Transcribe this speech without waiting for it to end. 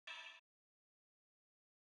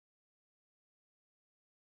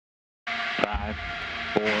5,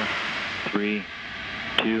 4, 3,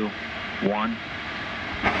 2, 1.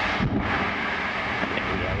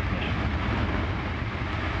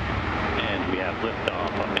 And we have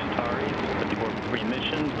liftoff of Antares, the New Orbit 3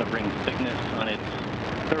 mission that brings Cygnus on its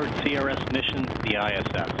third CRS mission to the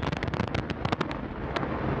ISS.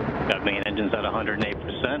 Got main engines at 108%.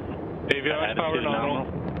 Avionics power nominal.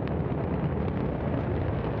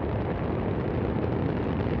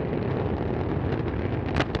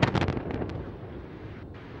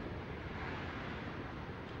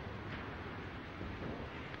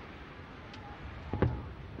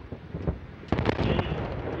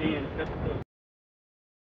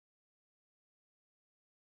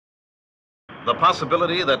 The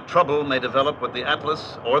possibility that trouble may develop with the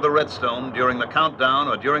Atlas or the Redstone during the countdown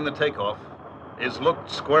or during the takeoff is looked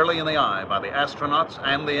squarely in the eye by the astronauts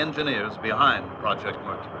and the engineers behind Project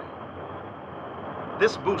Mercury.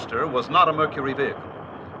 This booster was not a Mercury vehicle,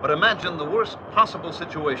 but imagine the worst possible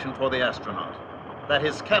situation for the astronaut, that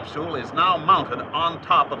his capsule is now mounted on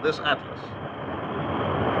top of this Atlas.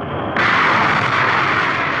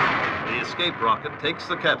 The escape rocket takes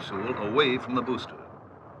the capsule away from the booster.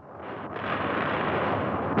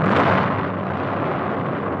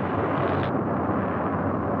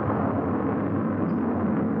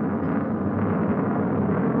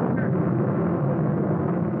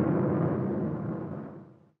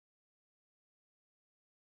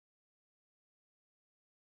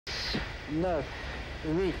 Neuf,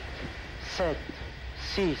 8, 7,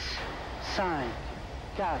 6, 5,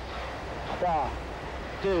 4, 3,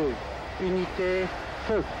 2, unité,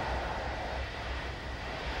 feu.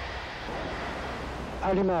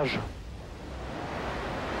 Allumage.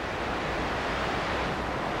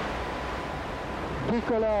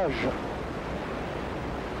 Décollage.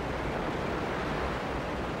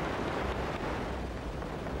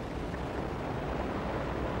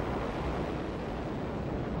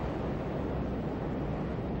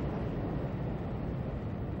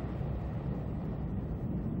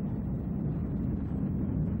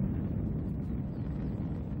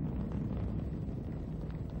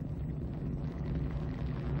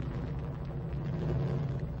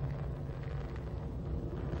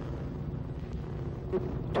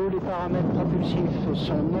 Tous les paramètres propulsifs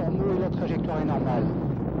sont normaux et la trajectoire est normale.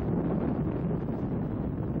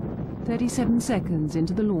 37 seconds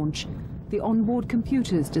into the launch, the onboard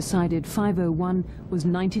computers decided 501 was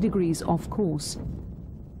 90 degrees off course.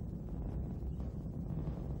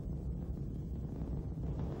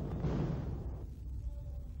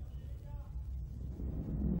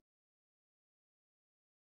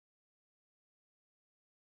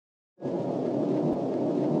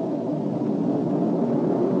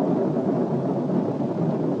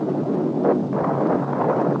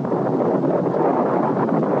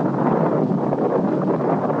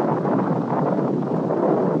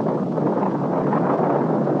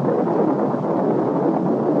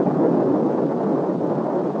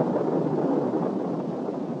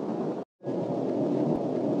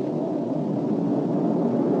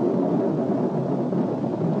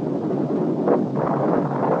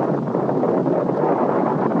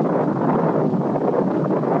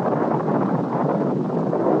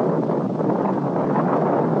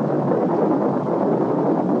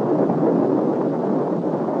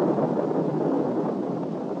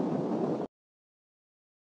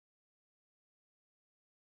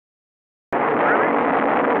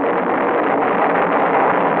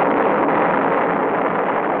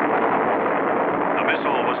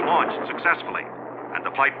 Successfully, and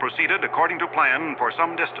the flight proceeded according to plan for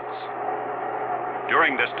some distance.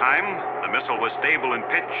 During this time, the missile was stable in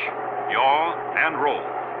pitch, yaw, and roll.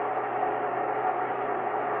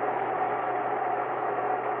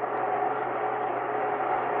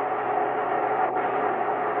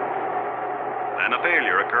 Then a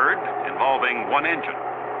failure occurred involving one engine.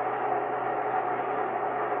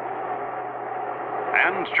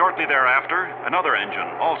 And shortly thereafter, another engine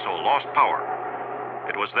also lost power.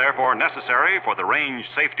 It was therefore necessary for the range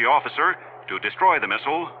safety officer to destroy the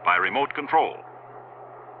missile by remote control.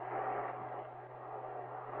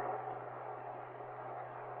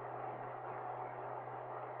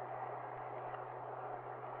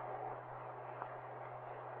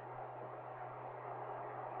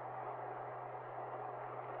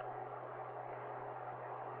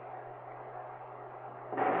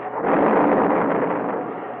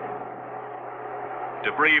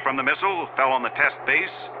 Debris from the missile fell on the test base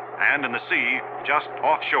and in the sea just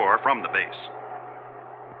offshore from the base.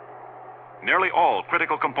 Nearly all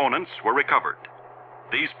critical components were recovered.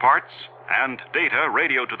 These parts and data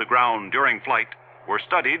radioed to the ground during flight were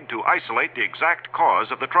studied to isolate the exact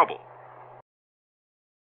cause of the trouble.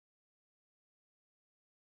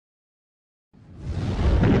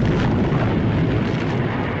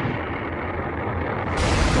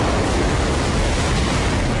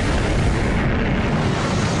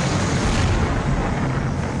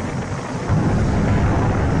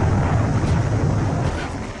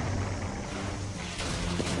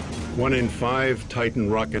 1 in 5 Titan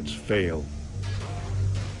rockets fail.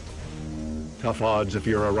 Tough odds if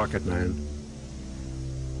you're a rocket man.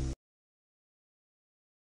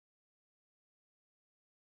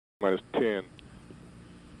 Minus 10,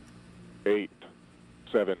 8,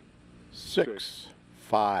 7, 6,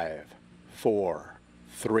 5, 4,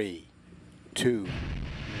 3, 2,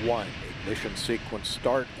 1. Ignition sequence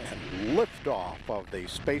start and liftoff of the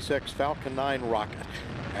SpaceX Falcon 9 rocket,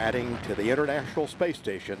 adding to the International Space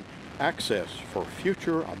Station access for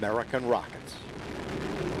future American rockets.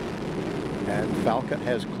 And Falcon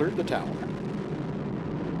has cleared the tower.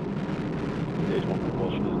 Stage 1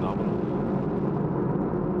 propulsion is nominal.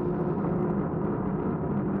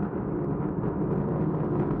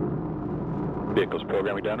 Vehicles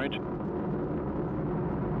programming downrange.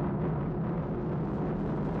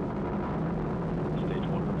 Stage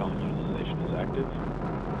 1 propellant utilization is active.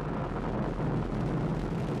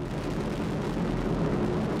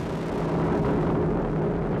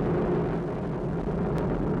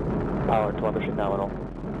 Power and telemetry nominal.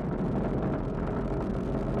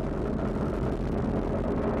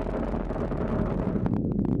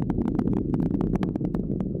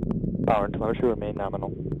 Power and telemetry remain nominal.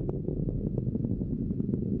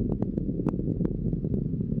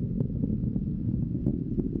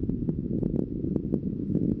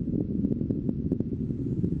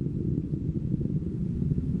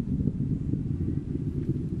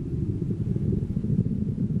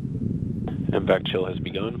 Impact chill has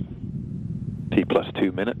begun. T plus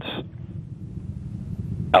 2 minutes.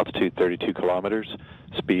 Altitude 32 kilometers.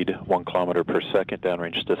 Speed 1 kilometer per second.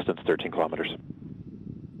 Downrange distance 13 kilometers.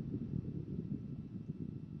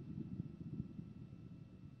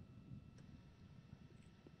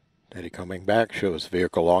 Data coming back shows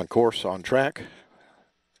vehicle on course, on track.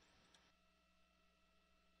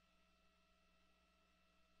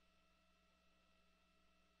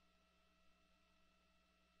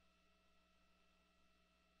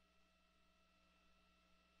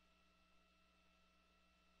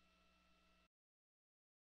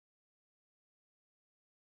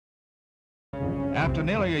 After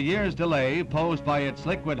nearly a year's delay posed by its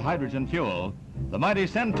liquid hydrogen fuel, the mighty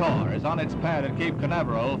Centaur is on its pad at Cape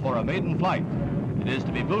Canaveral for a maiden flight. It is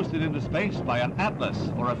to be boosted into space by an Atlas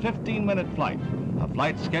for a 15-minute flight, a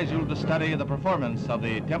flight scheduled to study the performance of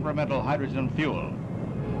the temperamental hydrogen fuel.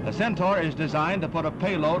 The Centaur is designed to put a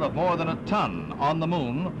payload of more than a ton on the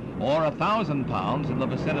moon or 1,000 pounds in the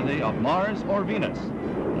vicinity of Mars or Venus.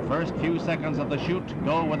 The first few seconds of the shoot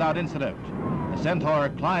go without incident. The Centaur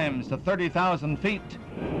climbs to 30,000 feet,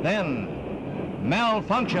 then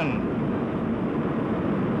malfunction.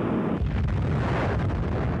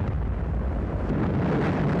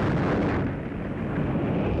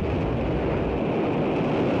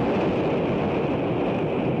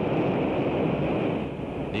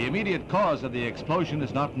 The immediate cause of the explosion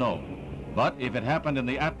is not known. But if it happened in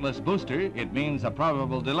the Atlas booster, it means a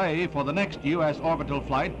probable delay for the next U.S. orbital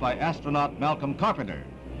flight by astronaut Malcolm Carpenter.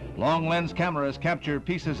 Long-lens cameras capture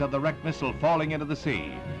pieces of the wrecked missile falling into the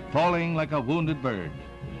sea, falling like a wounded bird.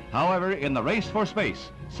 However, in the race for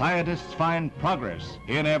space, scientists find progress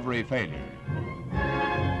in every failure.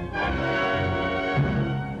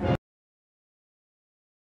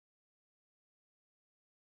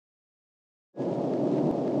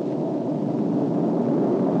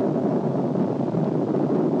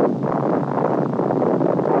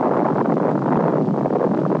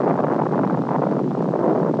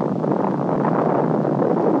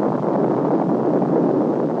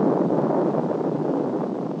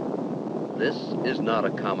 This is not a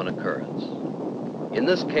common occurrence. In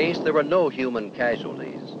this case, there were no human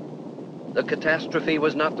casualties. The catastrophe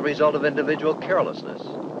was not the result of individual carelessness,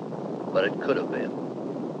 but it could have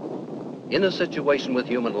been. In a situation with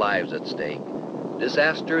human lives at stake,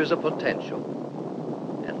 disaster is a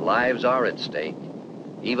potential, and lives are at stake,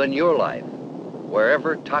 even your life,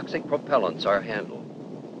 wherever toxic propellants are handled.